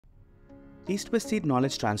East West Seed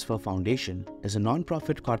Knowledge Transfer Foundation is a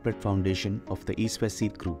non-profit corporate foundation of the East West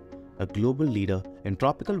Seed Group, a global leader in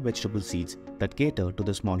tropical vegetable seeds that cater to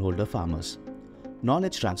the smallholder farmers.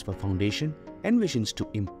 Knowledge Transfer Foundation envisions to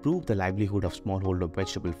improve the livelihood of smallholder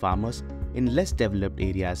vegetable farmers in less developed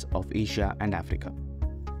areas of Asia and Africa.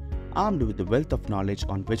 Armed with the wealth of knowledge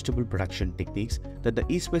on vegetable production techniques that the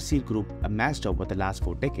East West Seed Group amassed over the last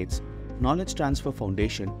 4 decades, Knowledge Transfer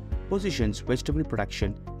Foundation positions vegetable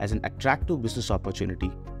production as an attractive business opportunity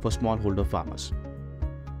for smallholder farmers.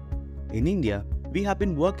 In India, we have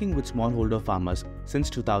been working with smallholder farmers since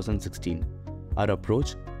 2016. Our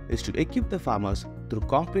approach is to equip the farmers through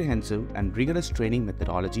comprehensive and rigorous training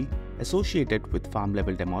methodology associated with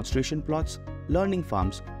farm-level demonstration plots, learning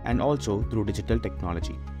farms, and also through digital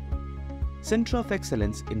technology. Center of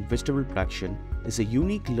Excellence in Vegetable Production is a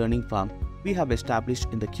unique learning farm we have established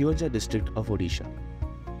in the Koenjhar district of Odisha.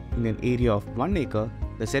 In an area of 1 acre,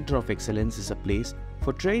 the Center of Excellence is a place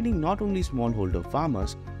for training not only smallholder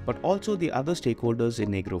farmers but also the other stakeholders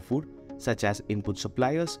in agro-food such as input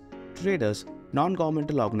suppliers, traders,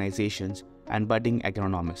 non-governmental organizations, and budding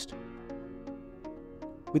agronomists.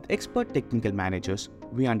 With expert technical managers,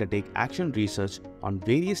 we undertake action research on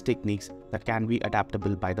various techniques that can be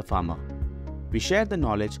adaptable by the farmer. We share the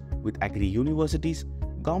knowledge with Agri universities,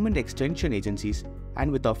 government extension agencies, and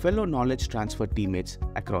with our fellow knowledge transfer teammates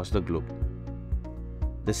across the globe.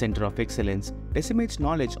 The Center of Excellence disseminates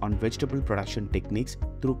knowledge on vegetable production techniques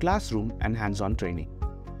through classroom and hands-on training.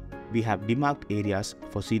 We have demarked areas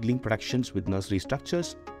for seedling productions with nursery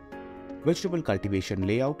structures, vegetable cultivation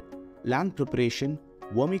layout, land preparation,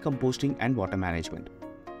 vermicomposting, and water management.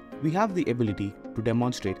 We have the ability to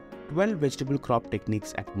demonstrate 12 vegetable crop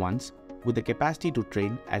techniques at once with the capacity to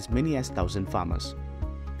train as many as 1,000 farmers.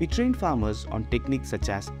 We train farmers on techniques such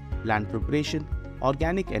as land preparation,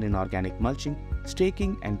 organic and inorganic mulching,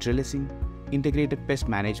 staking and trellising, integrated pest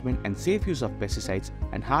management, and safe use of pesticides,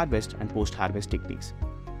 and harvest and post-harvest techniques.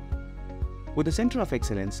 With the Center of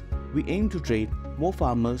Excellence, we aim to train more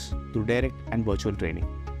farmers through direct and virtual training,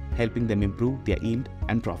 helping them improve their yield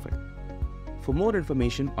and profit. For more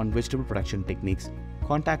information on vegetable production techniques,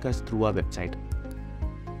 contact us through our website